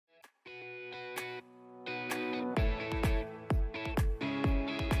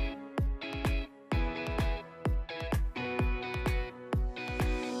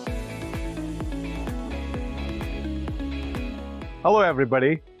Hello,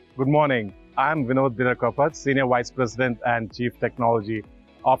 everybody. Good morning. I'm Vinod Bidarkoppa, Senior Vice President and Chief Technology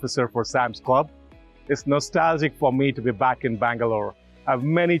Officer for Sam's Club. It's nostalgic for me to be back in Bangalore. I have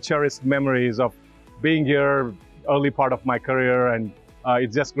many cherished memories of being here early part of my career, and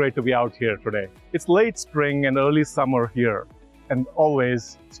it's just great to be out here today. It's late spring and early summer here, and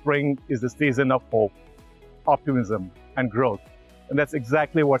always spring is the season of hope, optimism, and growth. And that's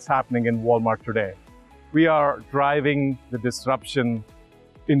exactly what's happening in Walmart today. We are driving the disruption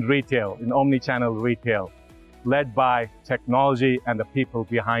in retail, in omni-channel retail, led by technology and the people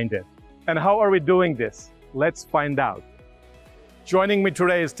behind it. And how are we doing this? Let's find out. Joining me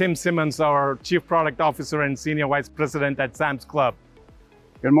today is Tim Simmons, our Chief Product Officer and Senior Vice President at Sam's Club.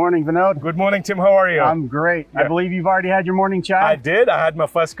 Good morning, Vinod. Good morning, Tim. How are you? I'm great. Yeah. I believe you've already had your morning chai? I did. I had my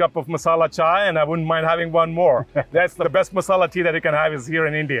first cup of masala chai, and I wouldn't mind having one more. That's the best masala tea that you can have is here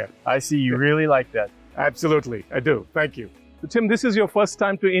in India. I see you really like that. Absolutely, I do. Thank you. So, Tim, this is your first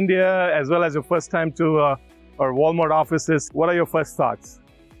time to India as well as your first time to our Walmart offices. What are your first thoughts?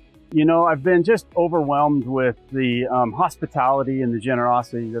 You know, I've been just overwhelmed with the hospitality and the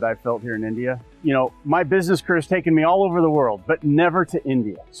generosity that I felt here in India. You know, my business career has taken me all over the world, but never to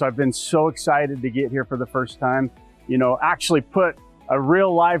India. So I've been so excited to get here for the first time. You know, actually put a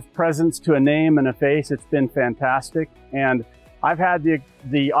real live presence to a name and a face. It's been fantastic. And I've had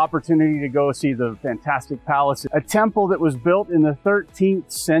the opportunity to go see the fantastic palace, a temple that was built in the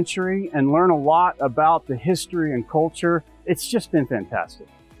 13th century, and learn a lot about the history and culture. It's just been fantastic.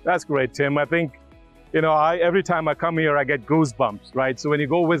 That's great, Tim. I think, you know, every time I come here, I get goosebumps, right? So when you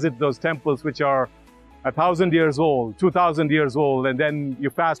go visit those temples, which are 1,000 years old, 2,000 years old, and then you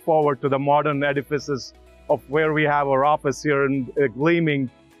fast forward to the modern edifices of where we have our office here in a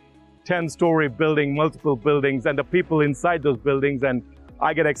gleaming 10-story building, multiple buildings, and the people inside those buildings. And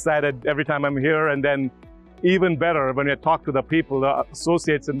I get excited every time I'm here. And then even better when we talk to the people, the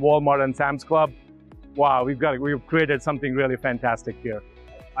associates in Walmart and Sam's Club. Wow, we've created something really fantastic here.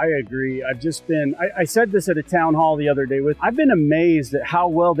 I agree. I've just been, I said this at a town hall the other day I've been amazed at how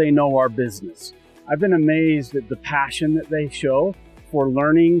well they know our business. I've been amazed at the passion that they show for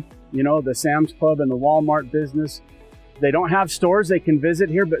learning, you know, the Sam's Club and the Walmart business. They don't have stores they can visit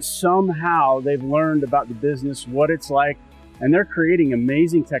here, but somehow they've learned about the business, what it's like, and they're creating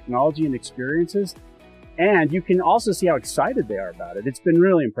amazing technology and experiences. And you can also see how excited they are about it. It's been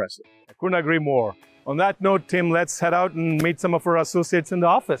really impressive. I couldn't agree more. On that note, Tim, let's head out and meet some of our associates in the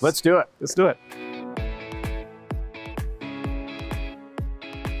office. Let's do it. Let's do it.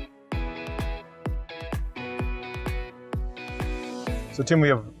 So, Tim, we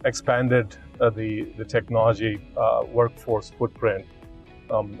have expanded the technology workforce footprint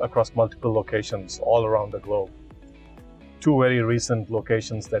across multiple locations all around the globe. Two very recent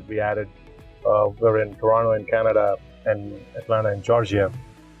locations that we added were in Toronto in Canada and Atlanta in Georgia.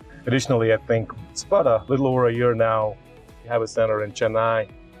 Additionally, I think it's about a little over a year now, we have a center in Chennai,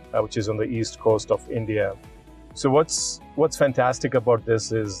 which is on the east coast of India. So what's fantastic about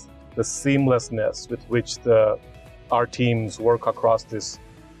this is the seamlessness with which our teams work across this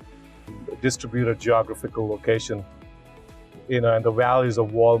distributed geographical location. You know, and the values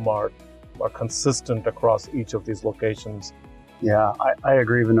of Walmart are consistent across each of these locations. Yeah, I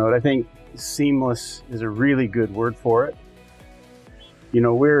agree, Vinod. I think seamless is a really good word for it. You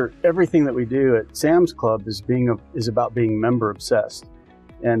know, everything that we do at Sam's Club is about being member obsessed.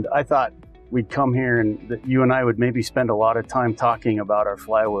 And I thought we'd come here and that you and I would maybe spend a lot of time talking about our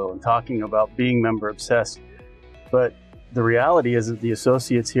flywheel and talking about being member obsessed. But the reality is that the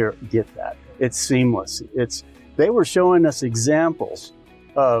associates here get that. It's seamless. They were showing us examples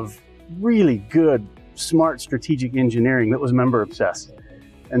of really good, smart strategic engineering that was member obsessed.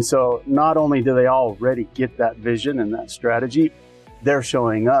 And so not only do they already get that vision and that strategy, they're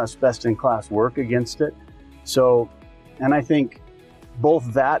showing us best-in-class work against it. So, and I think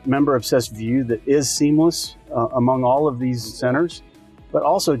both that member-obsessed view that is seamless among all of these centers, but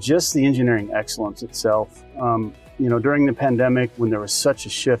also just the engineering excellence itself. You know, during the pandemic, when there was such a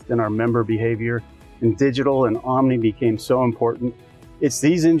shift in our member behavior and digital and omni became so important, it's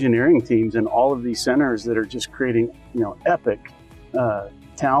these engineering teams in all of these centers that are just creating, you know, epic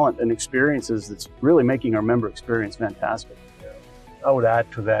talent and experiences that's really making our member experience fantastic. I would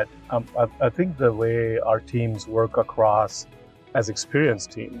add to that, I think the way our teams work across as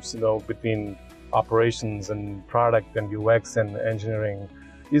experienced teams, you know, between operations and product and UX and engineering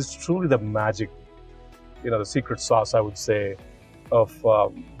is truly the magic, you know, the secret sauce, I would say, of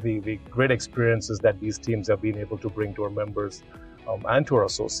the great experiences that these teams have been able to bring to our members and to our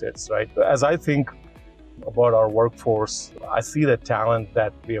associates, right? As I think about our workforce, I see the talent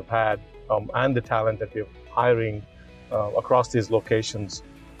that we have had and the talent that we're hiring across these locations.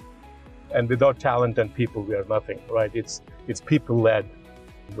 And without talent and people, we are nothing, right? It's people-led,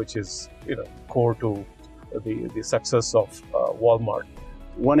 which is core to the success of Walmart.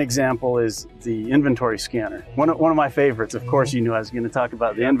 One example is the inventory scanner. One of my favorites. Of course, you knew I was going to talk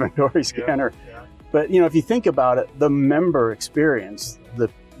about the inventory scanner. Yeah. But if you think about it, the member experience,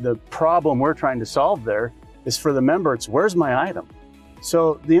 the problem we're trying to solve there is for the member, it's where's my item?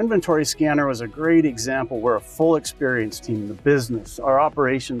 So the inventory scanner was a great example where a full experience team, the business, our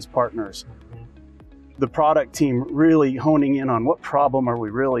operations partners, the product team really honing in on what problem are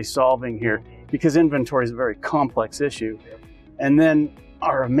we really solving here, because inventory is a very complex issue. And then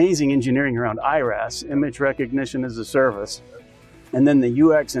our amazing engineering around IRAS, image recognition as a service, and then the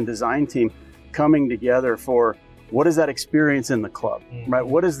UX and design team coming together for what is that experience in the club, right?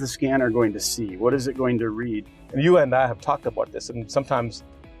 What is the scanner going to see? What is it going to read? You and I have talked about this, and sometimes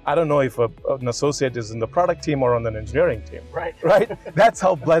I don't know if an associate is in the product team or on an engineering team. Right. That's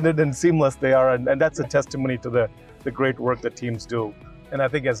how blended and seamless they are, and that's a testimony to the great work that teams do. And I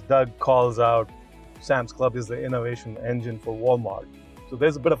think as Doug calls out, Sam's Club is the innovation engine for Walmart. So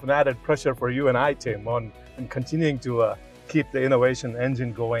there's a bit of an added pressure for you and I, Tim, on continuing to keep the innovation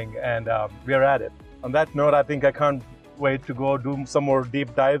engine going, and we're at it. On that note, I think I can't wait to go do some more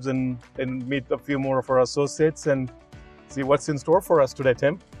deep dives and meet a few more of our associates and see what's in store for us today,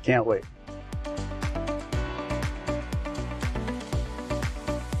 Tim. Can't wait.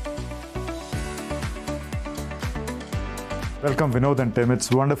 Welcome, Vinod and Tim. It's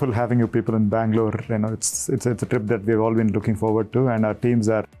wonderful having you people in Bangalore. It's a trip that we've all been looking forward to, and our teams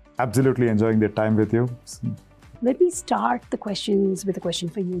are absolutely enjoying their time with you. Let me start the questions with a question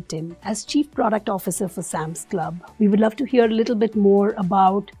for you, Tim. As Chief Product Officer for Sam's Club, we would love to hear a little bit more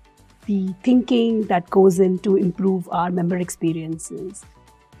about the thinking that goes in to improve our member experiences.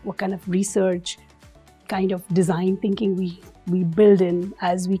 What kind of research, kind of design thinking we build in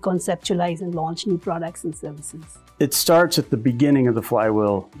as we conceptualize and launch new products and services. It starts at the beginning of the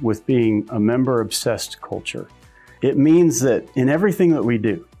flywheel with being a member-obsessed culture. It means that in everything that we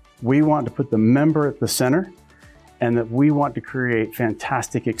do, we want to put the member at the center, and that we want to create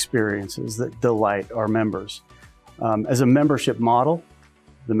fantastic experiences that delight our members. As a membership model,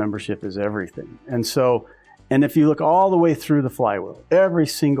 the membership is everything. And if you look all the way through the flywheel, every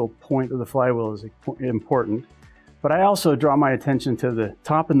single point of the flywheel is important. But I also draw my attention to the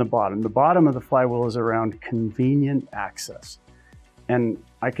top and the bottom. The bottom of the flywheel is around convenient access. And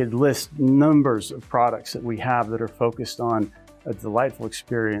I could list numbers of products that we have that are focused on a delightful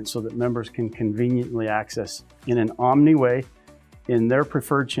experience so that members can conveniently access in an omni way in their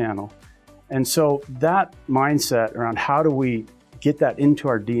preferred channel. And so that mindset around how do we get that into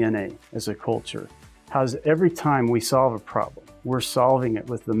our DNA as a culture, how's every time we solve a problem, we're solving it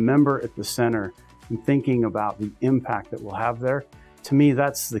with the member at the center and thinking about the impact that we'll have there. To me,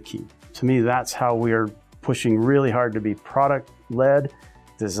 that's the key. To me, that's how we're pushing really hard to be product-led,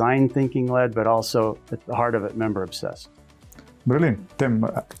 design thinking-led, but also at the heart of it, member-obsessed. Brilliant. Tim,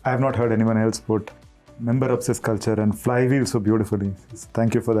 I have not heard anyone else put member-obsessed culture and flywheel so beautifully.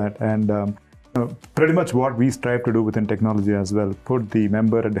 Thank you for that. And pretty much what we strive to do within technology as well, put the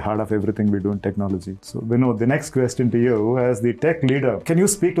member at the heart of everything we do in technology. So Vinod, the next question to you, as the tech leader, can you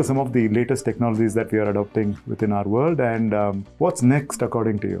speak to some of the latest technologies that we are adopting within our world, and what's next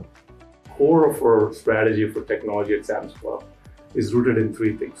according to you? Core of our strategy for technology at Sam's Club is rooted in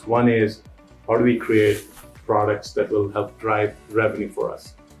three things. One is, how do we create products that will help drive revenue for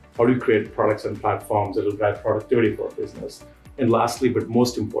us? How do we create products and platforms that will drive productivity for our business? And lastly, but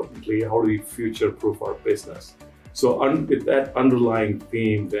most importantly, how do we future-proof our business? So with that underlying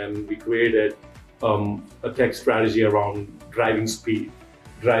theme, then we created a tech strategy around driving speed,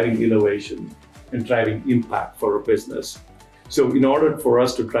 driving innovation, and driving impact for our business. So in order for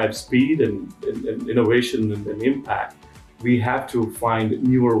us to drive speed and innovation and impact, we have to find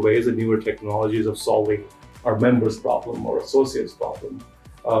newer ways and newer technologies of solving our members' problem or associates' problem.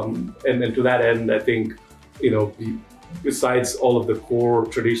 And to that end, I think, besides all of the core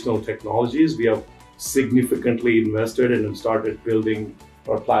traditional technologies, we have significantly invested in and started building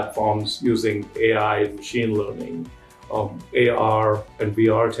our platforms using AI and machine learning, AR and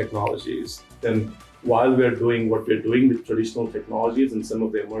VR technologies. And while we're doing what we're doing with traditional technologies and some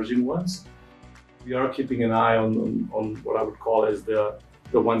of the emerging ones, we are keeping an eye on what I would call as the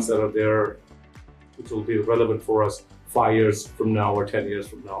ones that are there, which will be relevant for us 5 years from now or 10 years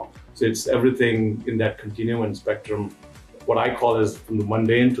from now. So it's everything in that continuum and spectrum, what I call is from the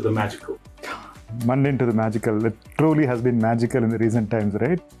mundane to the magical. Mundane to the magical. It truly has been magical in the recent times,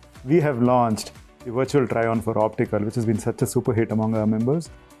 right? We have launched the virtual try-on for optical, which has been such a super hit among our members.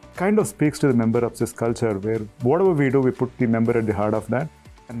 kind of speaks to the member obsessed culture, where whatever we do, we put the member at the heart of that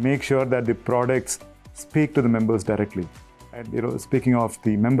and make sure that the products speak to the members directly. And speaking of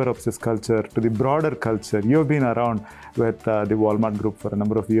the member obsessed culture to the broader culture, you've been around with the Walmart Group for a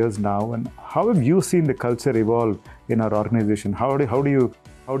number of years now. And how have you seen the culture evolve in our organization? How do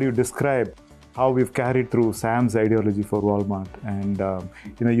you describe how we've carried through Sam's ideology for Walmart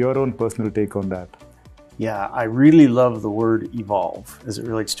and your own personal take on that? Yeah, I really love the word evolve as it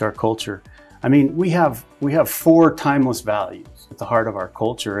relates to our culture. I mean, we have 4 timeless values at the heart of our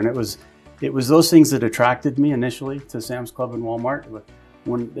culture, and it was those things that attracted me initially to Sam's Club and Walmart.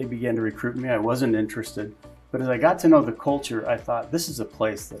 When they began to recruit me, I wasn't interested. But as I got to know the culture, I thought this is a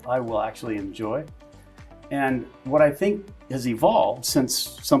place that I will actually enjoy. And what I think has evolved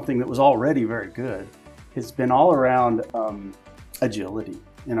since something that was already very good has been all around agility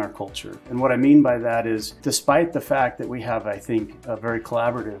in our culture. And what I mean by that is, despite the fact that we have, I think, a very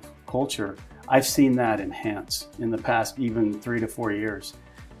collaborative culture, I've seen that enhance in the past even 3 to 4 years.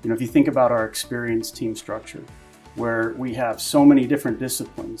 If you think about our experienced team structure, where we have so many different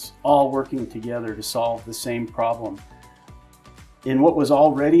disciplines all working together to solve the same problem, in what was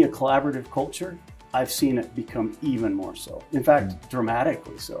already a collaborative culture, I've seen it become even more so. In fact,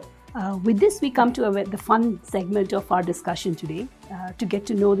 dramatically so. With this, we come to the fun segment of our discussion today. To get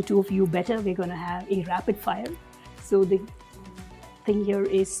to know the two of you better, we're going to have a rapid fire. So the thing here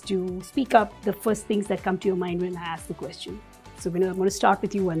is to speak up the first things that come to your mind when I ask the question. So Vinod, I'm going to start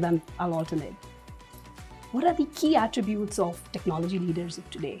with you and then I'll alternate. What are the key attributes of technology leaders of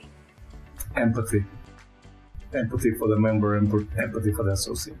today? Empathy. Empathy for the member, empathy for the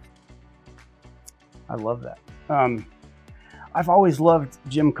associate. I love that. I've always loved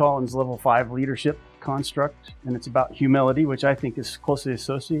Jim Collins' level 5 leadership construct, and it's about humility, which I think is closely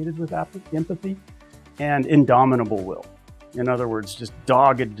associated with empathy, and indomitable will. In other words, just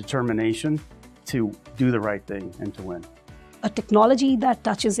dogged determination to do the right thing and to win. A technology that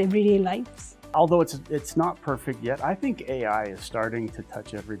touches everyday lives? Although it's not perfect yet, I think AI is starting to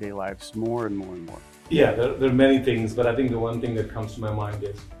touch everyday lives more and more and more. Yeah, there are many things, but I think the one thing that comes to my mind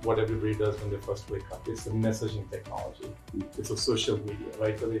is what everybody does when they first wake up. It's the messaging technology. It's a social media,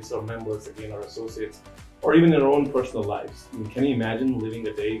 right? Whether it's our members, again, our associates, or even in our own personal lives. I mean, can you imagine living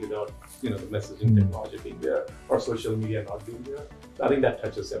a day without, the messaging technology being there or social media not being there? I think that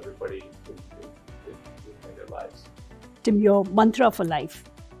touches everybody in their lives. Tim, your mantra for life?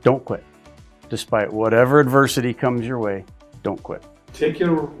 Don't quit. Despite whatever adversity comes your way, don't quit. Take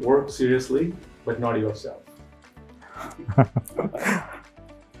your work seriously, but not yourself.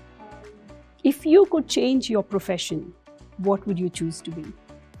 If you could change your profession, what would you choose to be?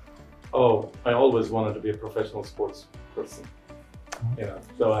 Oh, I always wanted to be a professional sports person.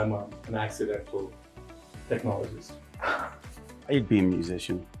 So I'm an accidental technologist. I'd be a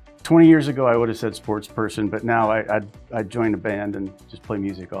musician. 20 years ago, I would have said sports person, but now I'd join a band and just play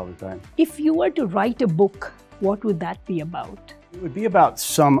music all the time. If you were to write a book, what would that be about? It would be about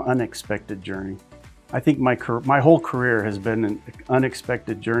some unexpected journey. I think my whole career has been an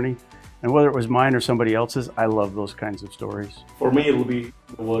unexpected journey. And whether it was mine or somebody else's, I love those kinds of stories. For me, it'll be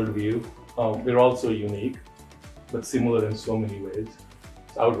the worldview. We're all so unique, but similar in so many ways.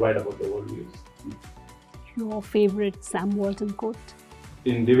 So I would write about the worldviews. Your favorite Sam Walton quote?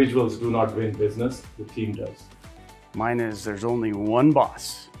 Individuals do not win business, the team does. Mine is, there's only one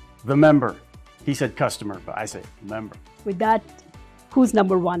boss, the member. He said customer, but I say member. With that, who's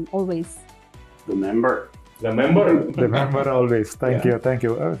number one always? The member. The member. The member always. Thank you.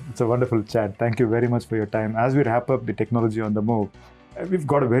 It's a wonderful chat. Thank you very much for your time. As we wrap up the technology on the move, we've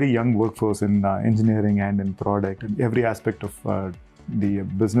got a very young workforce in engineering and in product and every aspect of the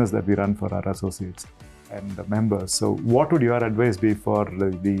business that we run for our associates and the members. So what would your advice be for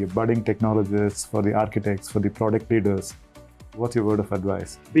the budding technologists, for the architects, for the product leaders? What's your word of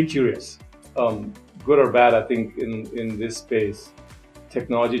advice? Be curious. Good or bad, I think in this space,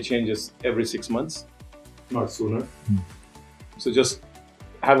 technology changes every 6 months, not sooner. So just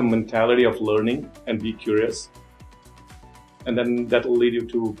have a mentality of learning and be curious. And then that will lead you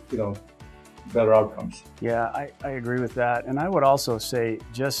to, better outcomes. Yeah, I agree with that. And I would also say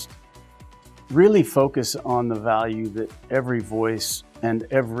just really focus on the value that every voice and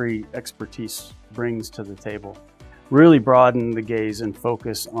every expertise brings to the table. Really broaden the gaze and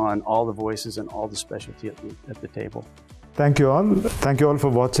focus on all the voices and all the specialty at the table. Thank you all. Thank you all for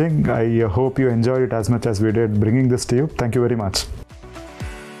watching. I hope you enjoyed it as much as we did bringing this to you. Thank you very much.